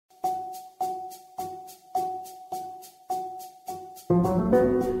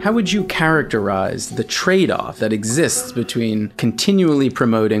How would you characterize the trade-off that exists between continually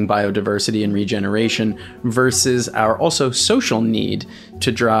promoting biodiversity and regeneration versus our also social need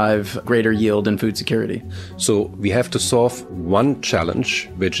to drive greater yield and food security? So we have to solve one challenge,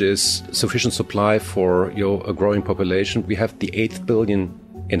 which is sufficient supply for a growing population. We have the 8th billion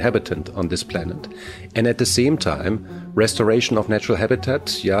inhabitant on this planet. And at the same time, restoration of natural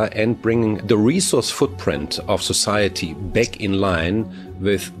habitat, and bringing the resource footprint of society back in line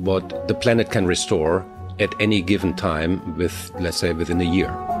with what the planet can restore at any given time let's say, within a year.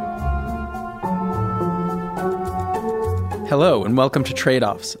 Hello, and welcome to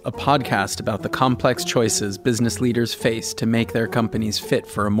Trade-Offs, a podcast about the complex choices business leaders face to make their companies fit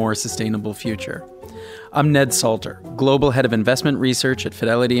for a more sustainable future. I'm Ned Salter, Global Head of Investment Research at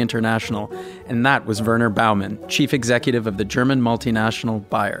Fidelity International, and that was Werner Baumann, Chief Executive of the German multinational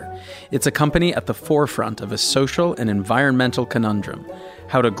Bayer. It's a company at the forefront of a social and environmental conundrum: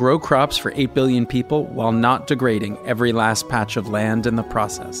 how to grow crops for 8 billion people while not degrading every last patch of land in the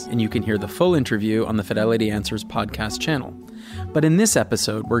process. And you can hear the full interview on the Fidelity Answers podcast channel. But in this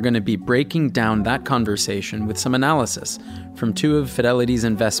episode, we're going to be breaking down that conversation with some analysis from two of Fidelity's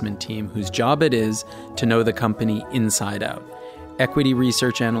investment team whose job it is to know the company inside out. Equity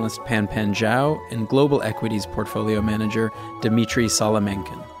research analyst Pan-Pan Zhao and global equities portfolio manager Dmitry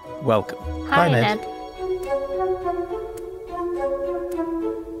Solomenkin. Welcome. Hi, Ned.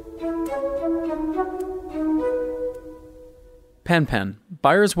 Pan-Pan,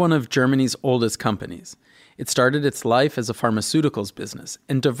 Bayer's one of Germany's oldest companies. It started its life as a pharmaceuticals business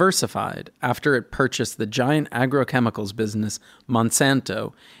and diversified after it purchased the giant agrochemicals business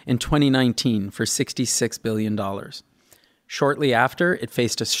Monsanto in 2019 for $66 billion. Shortly after, it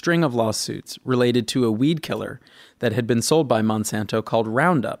faced a string of lawsuits related to a weed killer that had been sold by Monsanto called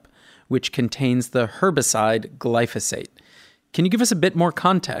Roundup, which contains the herbicide glyphosate. Can you give us a bit more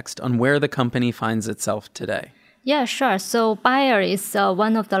context on where the company finds itself today? Yeah, sure. So Bayer is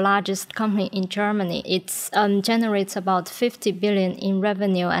one of the largest companies in Germany. It generates about 50 billion in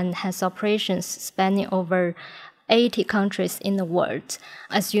revenue and has operations spanning over 80 countries in the world.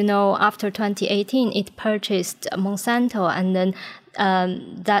 As you know, after 2018, it purchased Monsanto, and then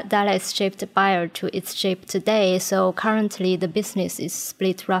that has shaped Bayer to its shape today. So currently, the business is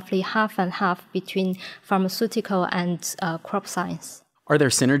split roughly half and half between pharmaceutical and crop science. Are there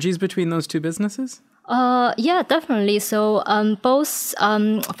synergies between those two businesses? Yeah, definitely. So both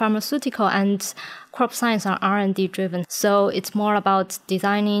pharmaceutical and crop science are R&D driven. So it's more about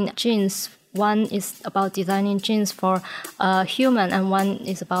designing genes. One is about designing genes for human, and one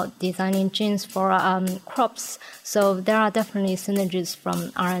is about designing genes for crops. So there are definitely synergies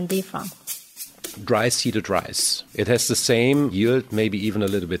from R&D front. Dry seeded rice. It has the same yield, maybe even a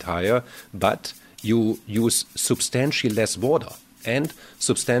little bit higher, but you use substantially less water and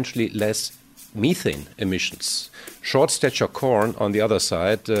substantially less methane emissions. Short stature corn, on the other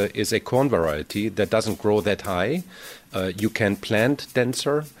side, is a corn variety that doesn't grow that high. You can plant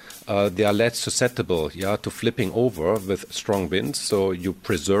denser. They are less susceptible to flipping over with strong winds. So you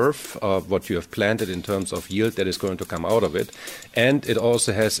preserve what you have planted in terms of yield that is going to come out of it. And it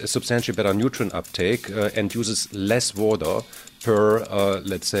also has a substantially better nutrient uptake and uses less water per,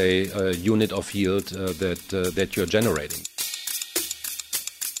 let's say, unit of yield that you're generating.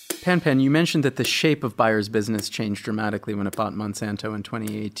 Pan-Pan, you mentioned that the shape of Bayer's business changed dramatically when it bought Monsanto in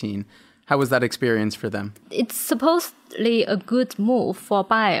 2018. How was that experience for them? It's supposedly a good move for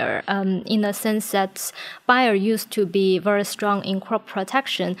Bayer in the sense that Bayer used to be very strong in crop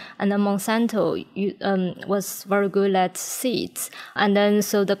protection, and then Monsanto was very good at seeds. And then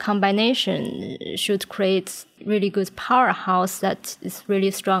so the combination should create really good powerhouse that is really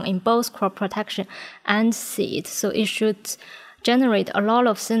strong in both crop protection and seed. So it should generate a lot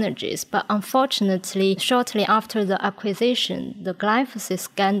of synergies, but unfortunately, shortly after the acquisition, the glyphosate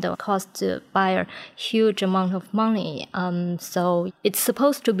scandal cost Bayer huge amount of money. So it's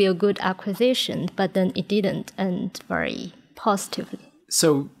supposed to be a good acquisition, but then it didn't end very positively.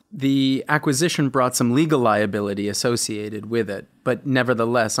 So the acquisition brought some legal liability associated with it, but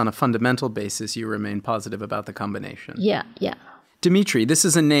nevertheless, on a fundamental basis, you remain positive about the combination. Yeah. Dmitry, this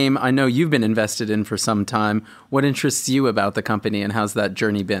is a name I know you've been invested in for some time. What interests you about the company, and how's that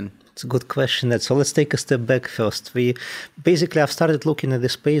journey been? It's a good question, Ed. So let's take a step back first. I've started looking at the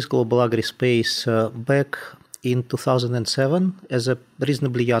space, global agri space, back in 2007 as a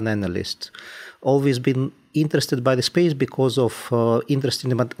reasonably young analyst. Always been interested by the space because of interest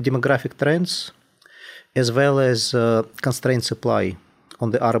in demographic trends, as well as constrained supply on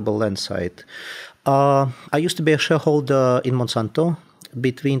the arable land side. I used to be a shareholder in Monsanto,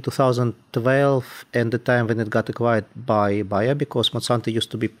 between 2012 and the time when it got acquired by Bayer, because Monsanto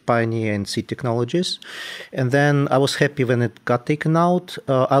used to be pioneer in seed technologies. And then I was happy when it got taken out.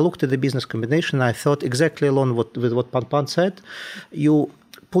 I looked at the business combination. I thought exactly along with what Pan said. You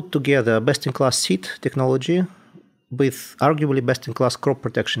put together best-in-class seed technology with arguably best-in-class crop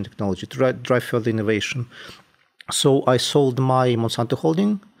protection technology to drive further innovation. So I sold my Monsanto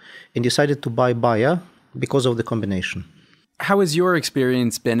holding and decided to buy Bayer because of the combination. How has your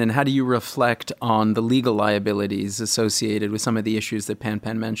experience been, and how do you reflect on the legal liabilities associated with some of the issues that Pan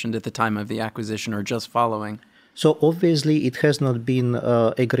mentioned at the time of the acquisition or just following? So obviously it has not been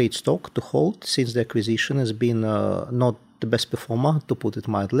a great stock to hold since the acquisition has been not the best performer, to put it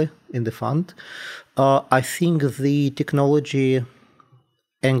mildly, in the fund. I think the technology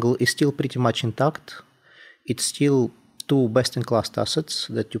angle is still pretty much intact. It's still two best-in-class assets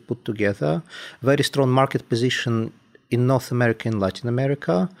that you put together. Very strong market position in North America and Latin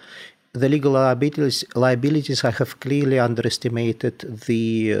America. The legal liabilities I have clearly underestimated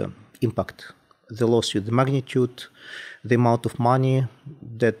the impact, the lawsuit, the magnitude, the amount of money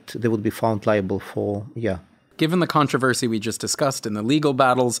that they would be found liable for. Given the controversy we just discussed and the legal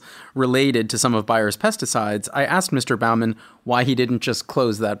battles related to some of Bayer's pesticides, I asked Mr. Baumann why he didn't just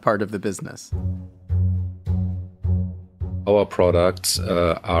close that part of the business. Our products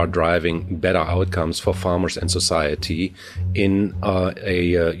are driving better outcomes for farmers and society in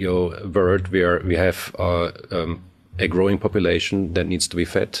a world where we have a growing population that needs to be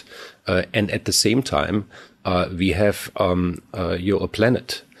fed, and at the same time we have a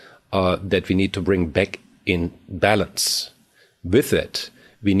planet that we need to bring back in balance. With that,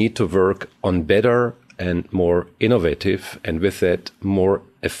 we need to work on better and more innovative, and with that, more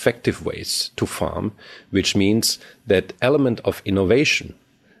effective ways to farm, which means that element of innovation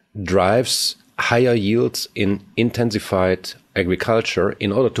drives higher yields in intensified agriculture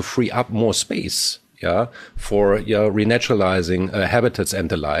in order to free up more space for renaturalizing habitats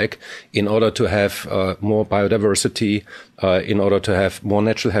and the like, in order to have more biodiversity, in order to have more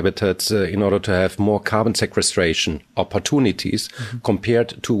natural habitats, in order to have more carbon sequestration opportunities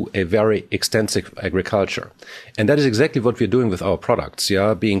compared to a very extensive agriculture. And that is exactly what we're doing with our products,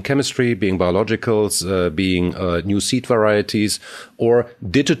 being chemistry, being biologicals, being new seed varieties, or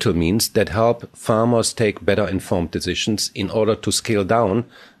digital means that help farmers take better informed decisions in order to scale down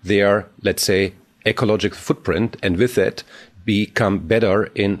their, let's say, ecological footprint, and with that become better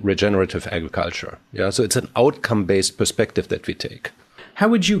in regenerative agriculture. So it's an outcome-based perspective that we take. How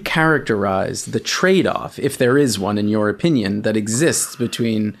would you characterize the trade-off, if there is one in your opinion, that exists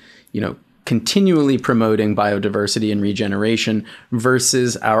between, continually promoting biodiversity and regeneration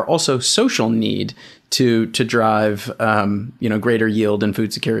versus our also social need to drive, greater yield and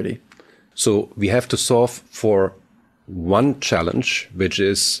food security? So we have to solve for one challenge, which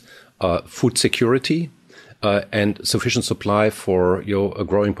is food security and sufficient supply for a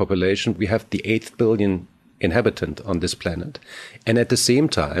growing population. We have the 8th billion inhabitant on this planet. And at the same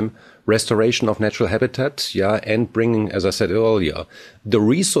time, restoration of natural habitat, and bringing, as I said earlier, the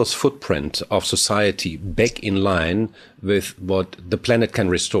resource footprint of society back in line with what the planet can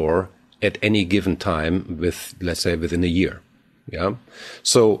restore at any given time with, let's say, within a year.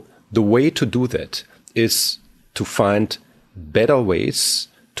 So the way to do that is to find better ways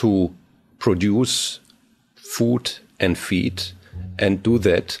to produce food and feed, and do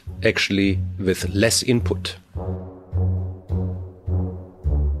that actually with less input.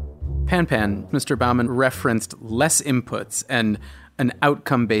 Pan, Mr. Baumann referenced less inputs and an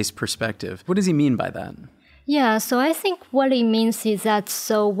outcome-based perspective. What does he mean by that? Yeah, so I think what it means is that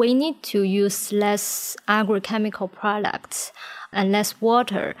we need to use less agrochemical products and less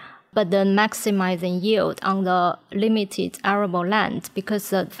water, but then maximizing yield on the limited arable land, because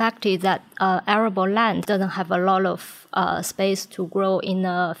the fact is that arable land doesn't have a lot of space to grow in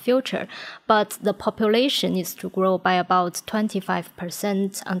the future, but the population is to grow by about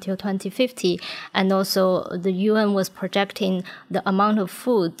 25% until 2050. And also the UN was projecting the amount of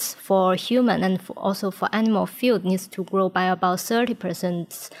food for human and also for animal feed needs to grow by about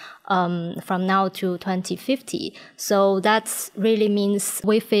 30% from now to 2050. So that really means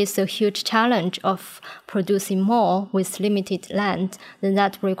we face a huge challenge of producing more with limited land. Then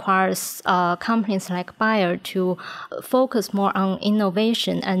that requires companies like Bayer to focus more on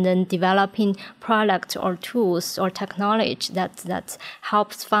innovation and then developing products or tools or technology that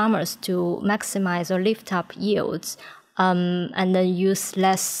helps farmers to maximize or lift up yields, and then use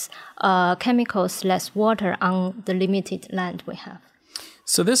less chemicals, less water on the limited land we have.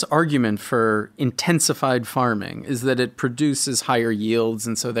 So this argument for intensified farming is that it produces higher yields,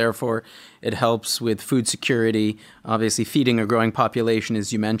 and so therefore it helps with food security, obviously feeding a growing population,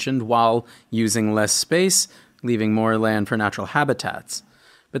 as you mentioned, while using less space, leaving more land for natural habitats.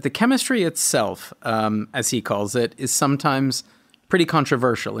 But the chemistry itself, as he calls it, is sometimes pretty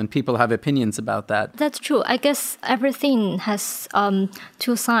controversial, and people have opinions about that. That's true. I guess everything has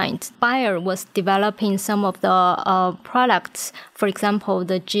two sides. Bayer was developing some of the products, for example,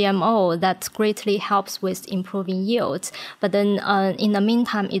 the GMO, that greatly helps with improving yields. But then in the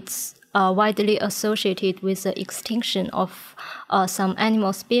meantime, it's widely associated with the extinction of some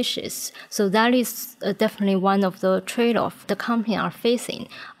animal species. So that is definitely one of the trade-offs the company are facing.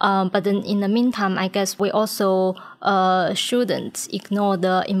 But then in the meantime, I guess we also shouldn't ignore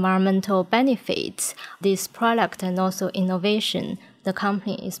the environmental benefits this product and also innovation the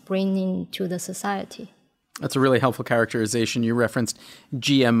company is bringing to the society. That's a really helpful characterization. You referenced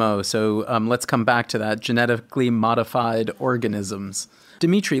GMO, so let's come back to that, genetically modified organisms.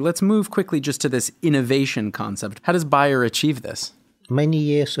 Dimitri, let's move quickly just to this innovation concept. How does Bayer achieve this? Many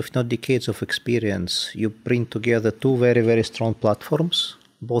years, if not decades of experience. You bring together two very, very strong platforms,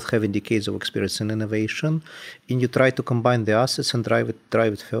 both having decades of experience in innovation, and you try to combine the assets and drive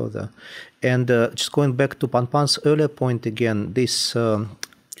it further. And just going back to Pan-Pan's earlier point again, this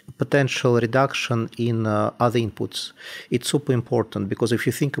potential reduction in other inputs, it's super important, because if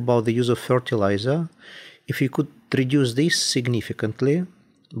you think about the use of fertilizer, if you could reduce this significantly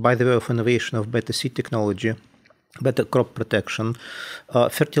by the way of innovation of better seed technology, better crop protection,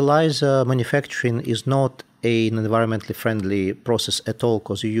 fertilizer manufacturing is not an environmentally friendly process at all,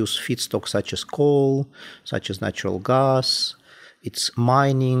 because you use feedstocks such as coal, such as natural gas, it's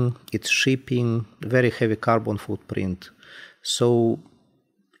mining, it's shipping, very heavy carbon footprint. So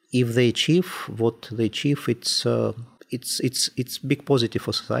if they achieve what they achieve, it's big positive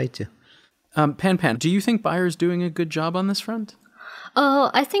for society. Pan, do you think Bayer's doing a good job on this front?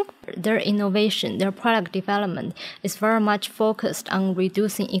 I think their innovation, their product development is very much focused on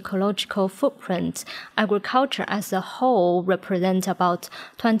reducing ecological footprint. Agriculture as a whole represents about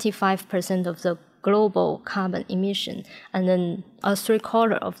 25% of the global carbon emission, and then a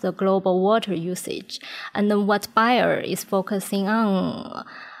 3/4 of the global water usage. And then what Bayer is focusing on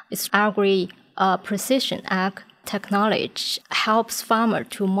is precision ag technology helps farmers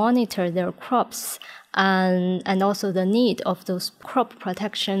to monitor their crops and also the need of those crop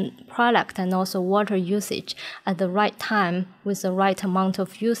protection products and also water usage at the right time with the right amount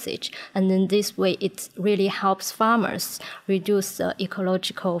of usage. And in this way, it really helps farmers reduce the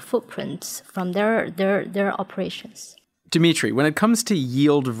ecological footprints from their operations. Dimitri, when it comes to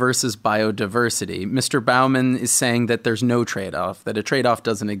yield versus biodiversity, Mr. Baumann is saying that there's no trade-off, that a trade-off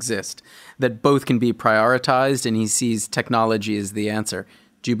doesn't exist, that both can be prioritized, and he sees technology as the answer.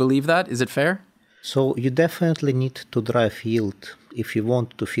 Do you believe that? Is it fair? So you definitely need to drive yield if you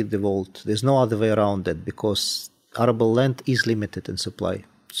want to feed the world. There's no other way around it, because arable land is limited in supply.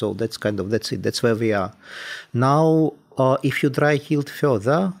 So that's it. That's where we are. Now, if you drive yield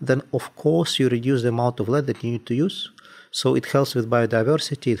further, then of course you reduce the amount of land that you need to use. So it helps with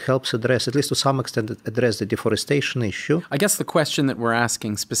biodiversity. It helps address, at least to some extent, address the deforestation issue. I guess the question that we're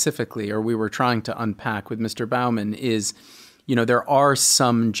asking specifically, or we were trying to unpack with Mr. Baumann, is, there are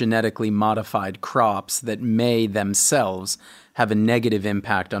some genetically modified crops that may themselves have a negative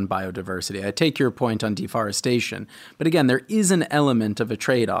impact on biodiversity. I take your point on deforestation, but again, there is an element of a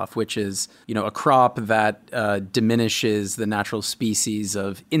trade-off, which is, a crop that diminishes the natural species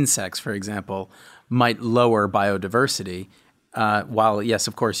of insects, for example, might lower biodiversity, while, yes,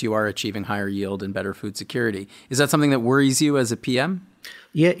 of course, you are achieving higher yield and better food security. Is that something that worries you as a PM?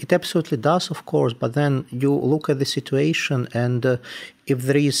 Yeah, it absolutely does, of course. But then you look at the situation, and if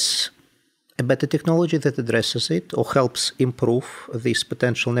there is a better technology that addresses it or helps improve this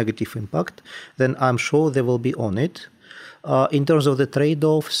potential negative impact, then I'm sure they will be on it. In terms of the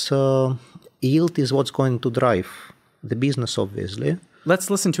trade-offs, yield is what's going to drive the business, obviously. Let's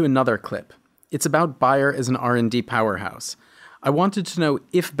listen to another clip. It's about Bayer as an R&D powerhouse. I wanted to know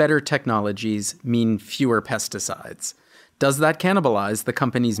if better technologies mean fewer pesticides. Does that cannibalize the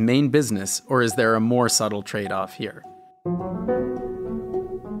company's main business, or is there a more subtle trade-off here?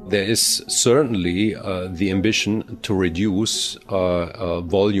 There is certainly the ambition to reduce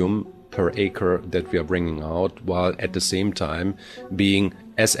volume per acre that we are bringing out, while at the same time being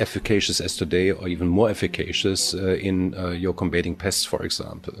as efficacious as today or even more efficacious in your combating pests, for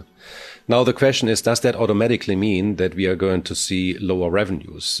example. Now, the question is, does that automatically mean that we are going to see lower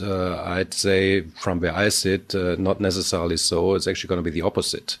revenues? I'd say from where I sit, not necessarily so. It's actually going to be the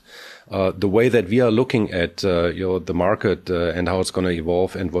opposite. The way that we are looking at the market and how it's going to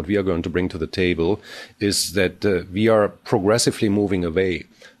evolve and what we are going to bring to the table is that we are progressively moving away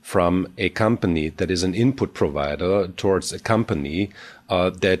from a company that is an input provider towards a company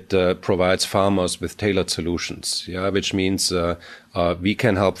that provides farmers with tailored solutions. Yeah, which means we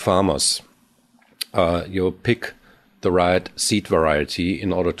can help farmers pick the right seed variety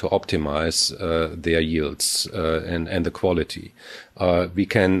in order to optimize their yields and the quality. We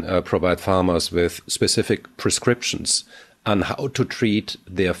can provide farmers with specific prescriptions on how to treat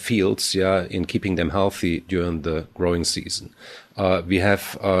their fields, in keeping them healthy during the growing season. We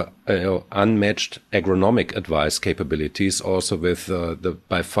have unmatched agronomic advice capabilities, also with the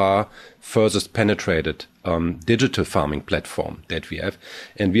by far furthest penetrated digital farming platform that we have.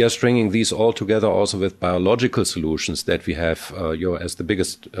 And we are stringing these all together also with biological solutions that we have as the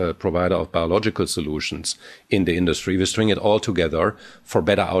biggest provider of biological solutions in the industry. We string it all together for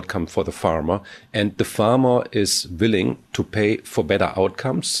better outcome for the farmer. And the farmer is willing to pay for better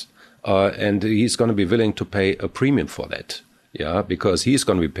outcomes, and he's going to be willing to pay a premium for that. Yeah, because he's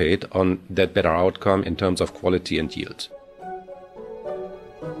going to be paid on that better outcome in terms of quality and yield.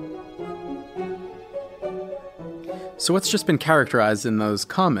 So what's just been characterized in those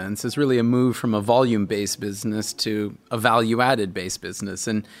comments is really a move from a volume-based business to a value-added based business.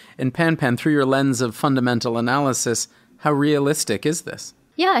 And Pan, through your lens of fundamental analysis, how realistic is this?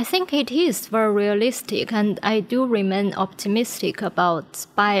 Yeah, I think it is very realistic, and I do remain optimistic about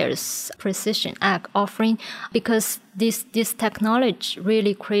Bayer's precision ag offering because this technology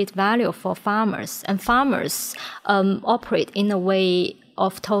really creates value for farmers, and farmers operate in a way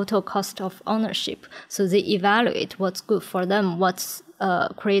of total cost of ownership. So they evaluate what's good for them, what's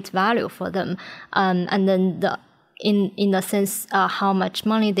creates value for them, and then in a sense, how much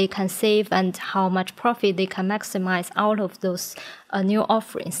money they can save and how much profit they can maximize out of those new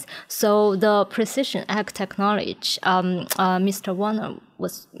offerings. So the precision ag technology Mr. Warner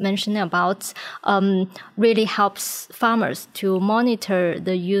was mentioning about really helps farmers to monitor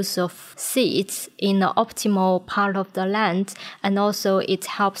the use of seeds in the optimal part of the land, and also it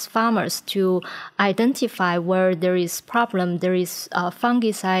helps farmers to identify where there is problem, there is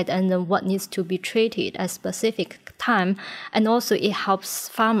fungicide, and then what needs to be treated at specific time. And also it helps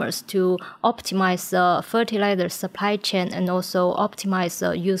farmers to optimize the fertilizer supply chain and also optimize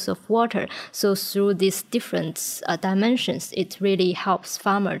the use of water. So through these different dimensions, it really helps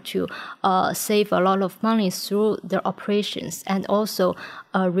farmer to save a lot of money through their operations and also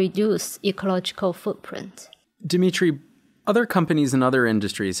reduce ecological footprint. Dimitri, other companies in other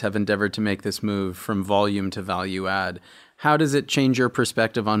industries have endeavored to make this move from volume to value add. How does it change your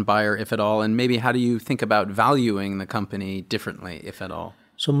perspective on Bayer, if at all? And maybe how do you think about valuing the company differently, if at all?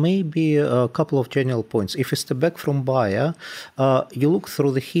 So maybe a couple of general points. If you step back from Bayer, you look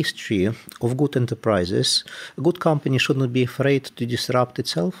through the history of good enterprises. A good company should not be afraid to disrupt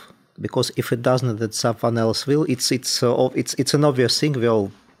itself, because if it doesn't, then someone else will. It's an obvious thing. We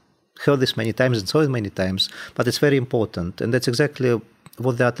all heard this many times and saw it many times, but it's very important, and that's exactly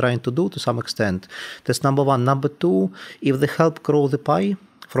what they are trying to do to some extent. That's number one. Number two, if they help grow the pie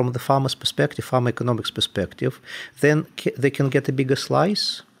from the farmer's perspective, farm economics perspective, then they can get a bigger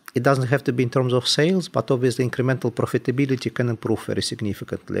slice. It doesn't have to be in terms of sales, but obviously incremental profitability can improve very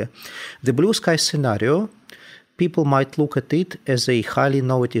significantly. The blue sky scenario, people might look at it as a highly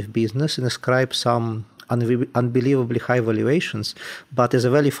innovative business and ascribe some unbelievably high valuations, but as a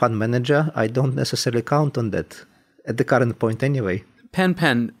value fund manager, I don't necessarily count on that at the current point anyway.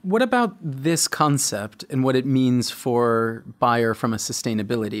 Pan, what about this concept and what it means for Bayer from a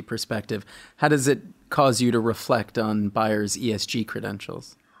sustainability perspective? How does it cause you to reflect on Bayer's ESG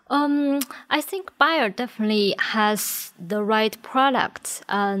credentials? I think Bayer definitely has the right product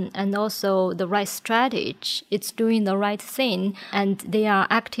and also the right strategy. It's doing the right thing, and they are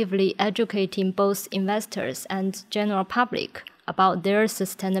actively educating both investors and general public about their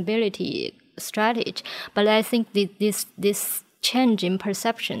sustainability strategy. But I think this change in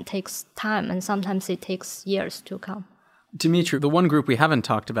perception takes time, and sometimes it takes years to come. Dimitri, the one group we haven't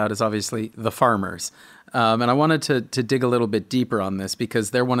talked about is obviously the farmers. And I wanted to dig a little bit deeper on this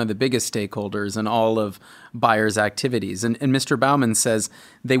because they're one of the biggest stakeholders in all of Bayer's activities. And Mr. Baumann says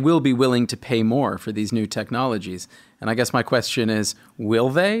they will be willing to pay more for these new technologies. And I guess my question is, will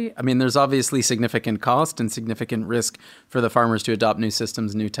they? I mean, there's obviously significant cost and significant risk for the farmers to adopt new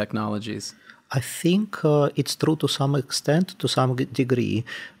systems, new technologies. I think it's true to some extent, to some degree.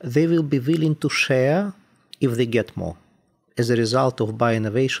 They will be willing to share if they get more as a result of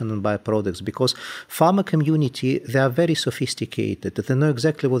bioinnovation and bioproducts, because farmer community, they are very sophisticated. They know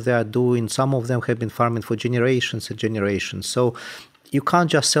exactly what they are doing. Some of them have been farming for generations and generations. So you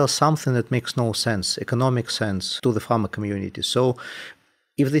can't just sell something that makes no sense, economic sense, to the farmer community. So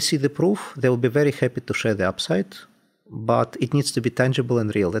if they see the proof, they will be very happy to share the upside, but it needs to be tangible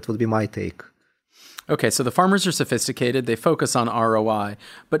and real. That would be my take. Okay, so the farmers are sophisticated, they focus on ROI,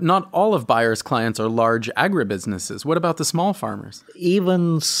 but not all of Bayer's clients are large agribusinesses. What about the small farmers?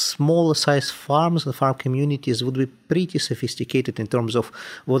 Even smaller size farms and farm communities would be pretty sophisticated in terms of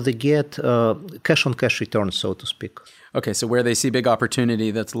what they get, cash-on-cash returns, so to speak. Okay, so where they see big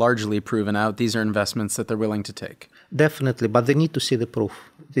opportunity that's largely proven out, these are investments that they're willing to take. Definitely, but they need to see the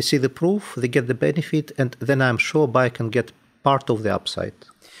proof. They see the proof, they get the benefit, and then I'm sure Bayer can get part of the upside.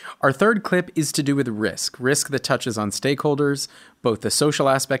 Our third clip is to do with risk that touches on stakeholders, both the social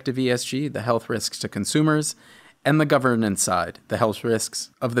aspect of ESG, the health risks to consumers, and the governance side, the health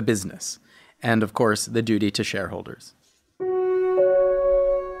risks of the business, and of course, the duty to shareholders.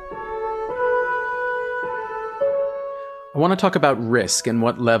 I want to talk about risk and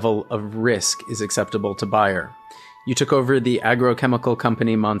what level of risk is acceptable to Bayer. You took over the agrochemical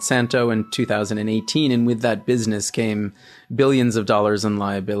company Monsanto in 2018, and with that business came billions of dollars in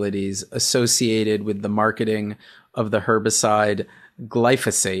liabilities associated with the marketing of the herbicide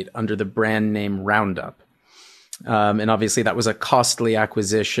glyphosate under the brand name Roundup. And obviously that was a costly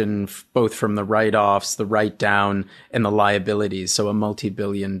acquisition, both from the write-offs, the write-down, and the liabilities, so a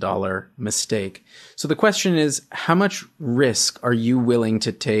multi-billion-dollar mistake. So the question is, how much risk are you willing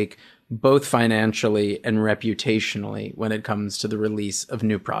to take both financially and reputationally when it comes to the release of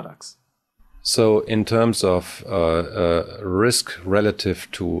new products? So in terms of risk relative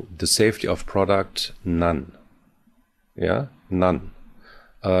to the safety of product, none. Yeah, none.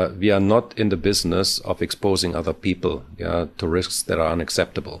 We are not in the business of exposing other people to risks that are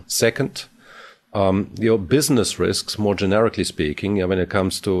unacceptable. Second, your business risks, more generically speaking, when it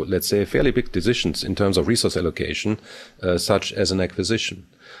comes to, let's say, fairly big decisions in terms of resource allocation, such as an acquisition.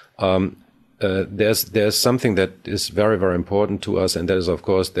 There's something that is very, very important to us, and that is, of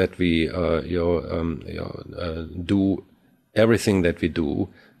course, that we do everything that we do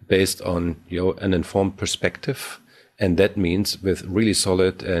based on an informed perspective, and that means with really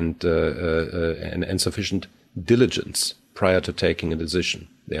solid and sufficient diligence prior to taking a decision.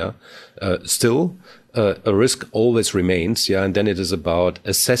 Yeah, still. A risk always remains, and then it is about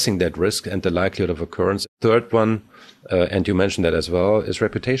assessing that risk and the likelihood of occurrence. Third one, and you mentioned that as well, is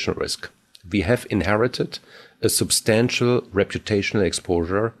reputational risk. We have inherited a substantial reputational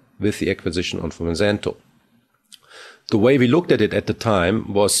exposure with the acquisition of Monsanto. The way we looked at it at the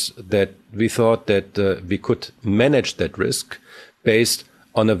time was that we thought that we could manage that risk based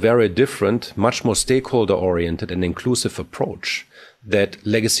on a very different, much more stakeholder-oriented and inclusive approach that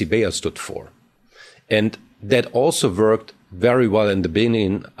Legacy Bayer stood for. And that also worked very well in the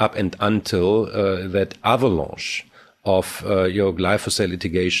beginning up and until that avalanche of glyphosate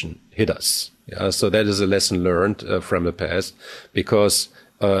litigation hit us. So that is a lesson learned from the past, because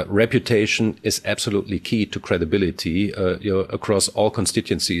reputation is absolutely key to credibility across all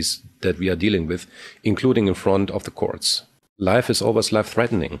constituencies that we are dealing with, including in front of the courts. Life is always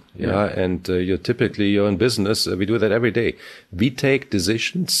life-threatening, and you're in business. We do that every day. We take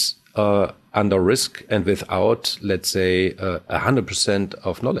decisions under risk and without, let's say, 100%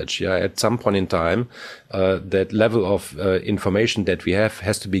 of knowledge. At some point in time, that level of information that we have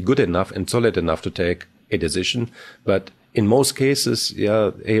has to be good enough and solid enough to take a decision. But in most cases,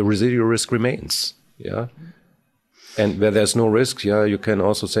 a residual risk remains. And where there's no risk, you can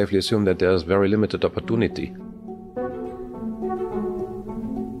also safely assume that there's very limited opportunity.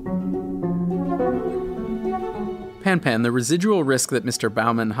 Pan, the residual risk that Mr.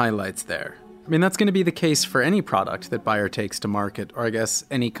 Baumann highlights there, I mean, that's going to be the case for any product that Bayer takes to market, or I guess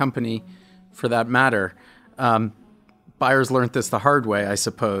any company for that matter. Bayer's learned this the hard way, I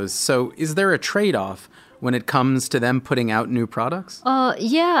suppose. So is there a trade-off when it comes to them putting out new products?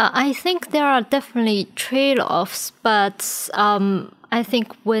 Yeah, I think there are definitely trade-offs, but I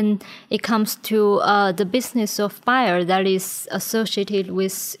think when it comes to the business of Bayer that is associated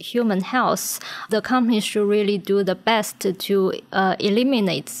with human health, the company should really do the best to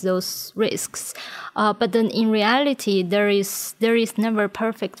eliminate those risks. But then in reality, there is never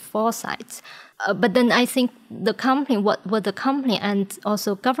perfect foresight. But then I think the company, what the company and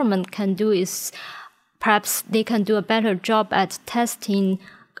also government can do is perhaps they can do a better job at testing,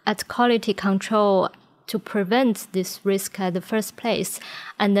 at quality control to prevent this risk at the first place.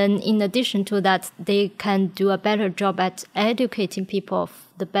 And then in addition to that, they can do a better job at educating people of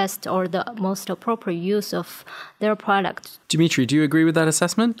the best or the most appropriate use of their product. Dimitri, do you agree with that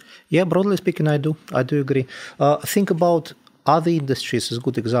assessment? Yeah, broadly speaking, I do agree. Think about other industries as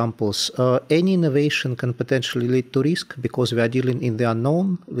good examples. Any innovation can potentially lead to risk because we are dealing in the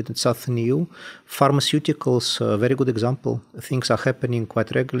unknown with something new. Pharmaceuticals, a very good example. Things are happening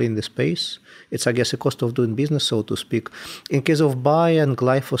quite regularly in the space. It's, I guess, a cost of doing business, so to speak. In case of Bayer and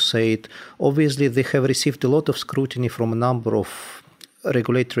glyphosate, obviously they have received a lot of scrutiny from a number of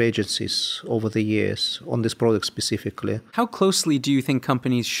regulatory agencies over the years on this product specifically. How closely do you think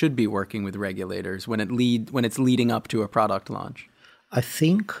companies should be working with regulators when it's leading up to a product launch? I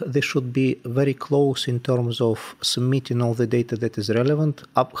think they should be very close in terms of submitting all the data that is relevant,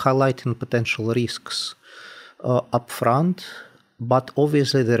 highlighting potential risks upfront. But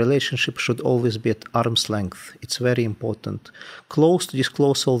obviously the relationship should always be at arm's length. It's very important. Close to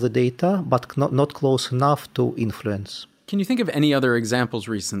disclose all the data, but not close enough to influence. Can you think of any other examples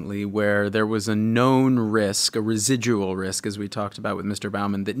recently where there was a known risk, a residual risk, as we talked about with Mr.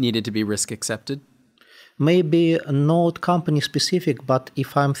 Baumann, that needed to be risk accepted? Maybe not company specific, but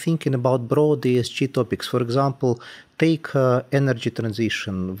if I'm thinking about broad ESG topics, for example, take energy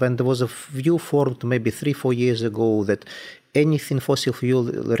transition. When there was a view formed maybe 3-4 years ago that anything fossil fuel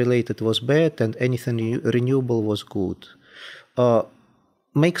related was bad and anything renewable was good.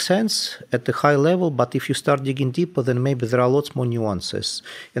 Makes sense at the high level, but if you start digging deeper, then maybe there are lots more nuances.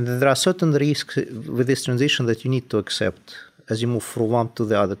 And there are certain risks with this transition that you need to accept as you move from one to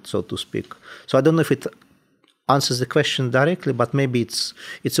the other, so to speak. So I don't know if it answers the question directly, but maybe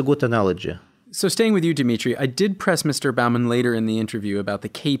it's a good analogy. So staying with you, Dimitri, I did press Mr. Baumann later in the interview about the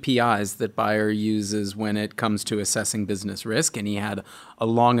KPIs that Bayer uses when it comes to assessing business risk, and he had a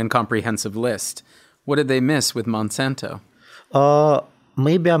long and comprehensive list. What did they miss with Monsanto?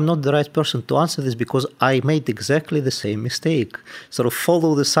 Maybe I'm not the right person to answer this because I made exactly the same mistake. Sort of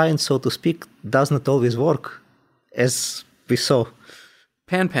follow the science, so to speak, does not always work, as we saw.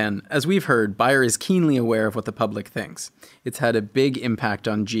 Pan, as we've heard, Bayer is keenly aware of what the public thinks. It's had a big impact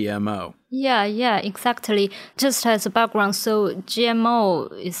on GMO. Yeah, exactly. Just as a background, so GMO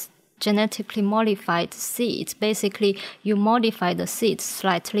is genetically modified seeds. Basically, you modify the seeds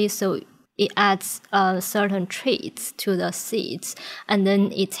slightly so it adds certain traits to the seeds, and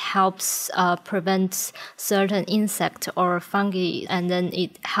then it helps prevent certain insect or fungi, and then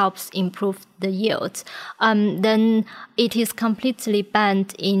it helps improve the yield. Then it is completely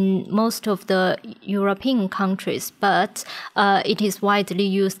banned in most of the European countries, but it is widely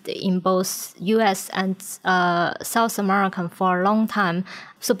used in both US and South America for a long time.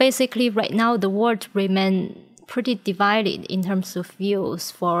 So basically, right now, the world remains pretty divided in terms of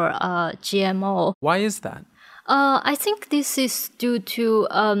views for GMO. Why is that? I think this is due to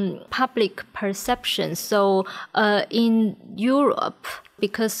public perception. So in Europe,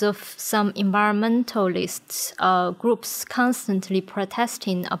 because of some environmentalist groups constantly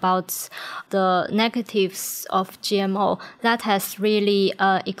protesting about the negatives of GMO, that has really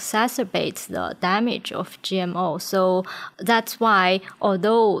exacerbated the damage of GMO. So that's why,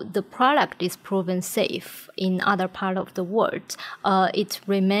 although the product is proven safe in other parts of the world, it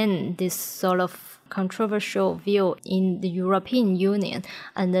remains this sort of controversial view in the European Union.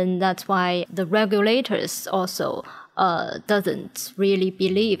 And then that's why the regulators also doesn't really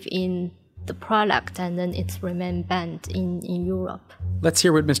believe in the product, and then it's remained banned in Europe. Let's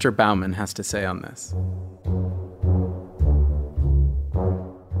hear what Mr. Baumann has to say on this.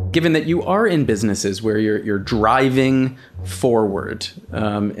 Given that you are in businesses where you're driving forward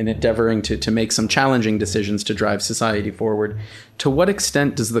and endeavoring to make some challenging decisions to drive society forward, to what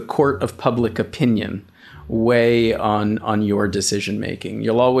extent does the court of public opinion weigh on your decision making?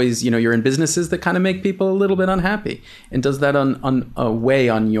 You'll always, you're in businesses that kind of make people a little bit unhappy. And does that weigh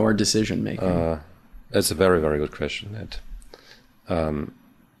on your decision making? That's a very, very good question, Ned.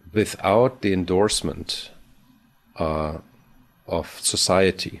 Without the endorsement of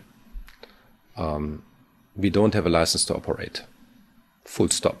society, we don't have a license to operate. Full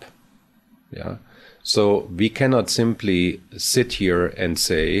stop. Yeah. So we cannot simply sit here and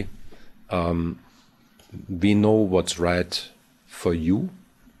say, we know what's right for you,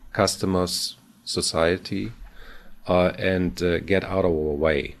 customers, society, and get out of our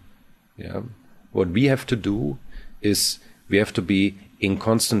way. Yeah. What we have to do is we have to be in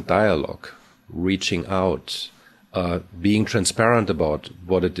constant dialogue, reaching out, being transparent about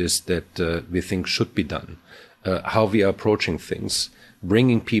what it is that we think should be done, how we are approaching things,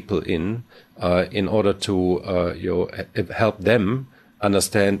 bringing people in order to help them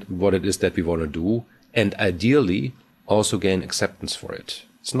understand what it is that we want to do, and ideally also gain acceptance for it.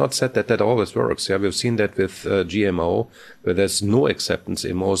 It's not said that that always works. Yeah, we've seen that with GMO, where there's no acceptance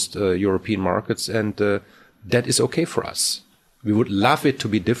in most European markets, and that is okay for us. We would love it to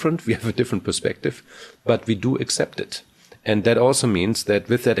be different. We have a different perspective, but we do accept it. And that also means that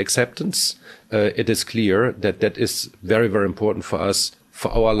with that acceptance, it is clear that that is very, very important for us,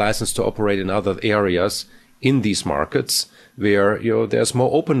 for our license to operate in other areas in these markets where, there's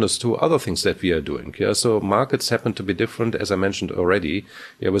more openness to other things that we are doing. Yeah, so markets happen to be different, as I mentioned already,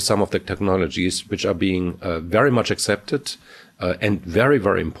 with some of the technologies which are being very much accepted and very,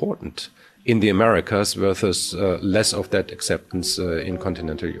 very important in the Americas versus less of that acceptance in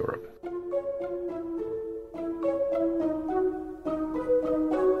continental Europe.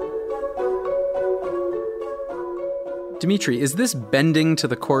 Dmitry, is this bending to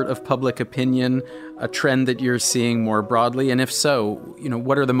the court of public opinion a trend that you're seeing more broadly? And if so,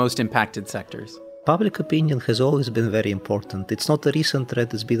 what are the most impacted sectors? Public opinion has always been very important. It's not a recent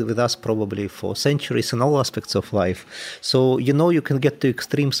trend. It's been with us probably for centuries in all aspects of life. So, you can get to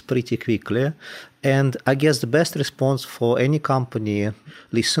extremes pretty quickly. And I guess the best response for any company,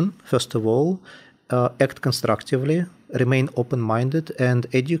 listen, first of all, act constructively, remain open-minded, and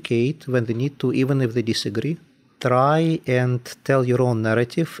educate when they need to, even if they disagree. Try and tell your own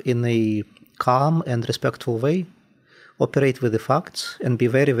narrative in a calm and respectful way. Operate with the facts and be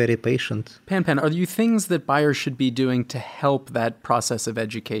very, very patient. Pan, are there things that buyers should be doing to help that process of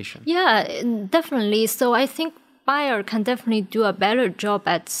education? Yeah, definitely. So I think buyer can definitely do a better job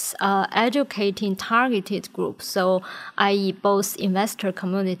at educating targeted groups. So i.e. both investor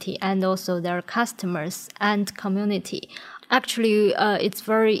community and also their customers and community. Actually, it's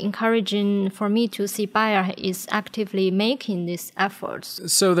very encouraging for me to see Bayer is actively making these efforts.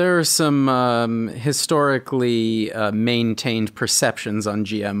 So there are some historically maintained perceptions on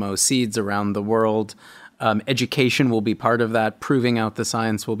GMO seeds around the world. Education will be part of that. Proving out the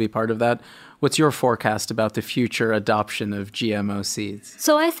science will be part of that. What's your forecast about the future adoption of GMO seeds?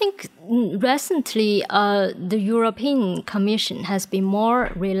 So I think recently the European Commission has been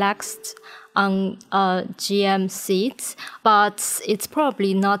more relaxed on GM seeds, but it's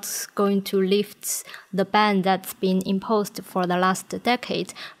probably not going to lift the ban that's been imposed for the last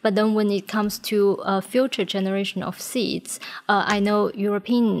decade. But then when it comes to a future generation of seeds, I know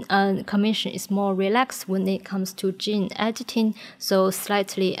European Commission is more relaxed when it comes to gene editing, so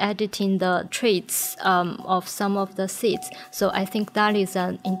slightly editing the traits of some of the seeds. So I think that is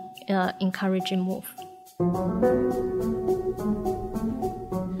an encouraging move.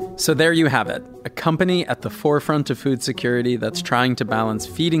 So there you have it, a company at the forefront of food security that's trying to balance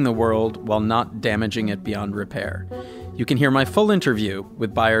feeding the world while not damaging it beyond repair. You can hear my full interview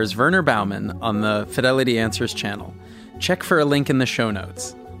with Bayer's Werner Baumann on the Fidelity Answers channel. Check for a link in the show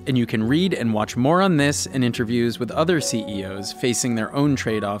notes. And you can read and watch more on this and interviews with other CEOs facing their own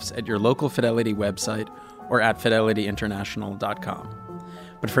trade-offs at your local Fidelity website or at fidelityinternational.com.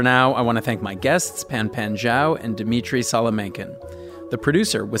 But for now, I want to thank my guests, Pan Zhao and Dmitry Solomenkin. The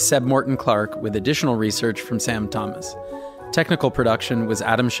producer was Seb Morton-Clark with additional research from Sam Thomas. Technical production was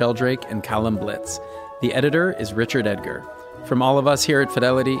Adam Sheldrake and Callum Blitz. The editor is Richard Edgar. From all of us here at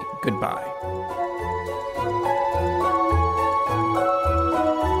Fidelity, goodbye.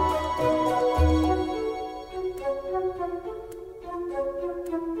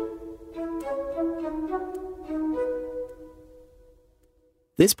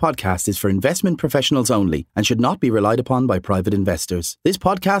 This podcast is for investment professionals only and should not be relied upon by private investors. This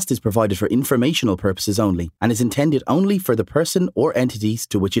podcast is provided for informational purposes only and is intended only for the person or entities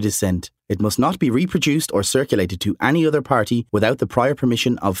to which it is sent. It must not be reproduced or circulated to any other party without the prior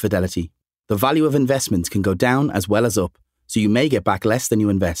permission of Fidelity. The value of investments can go down as well as up, so you may get back less than you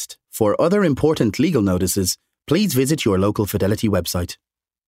invest. For other important legal notices, please visit your local Fidelity website.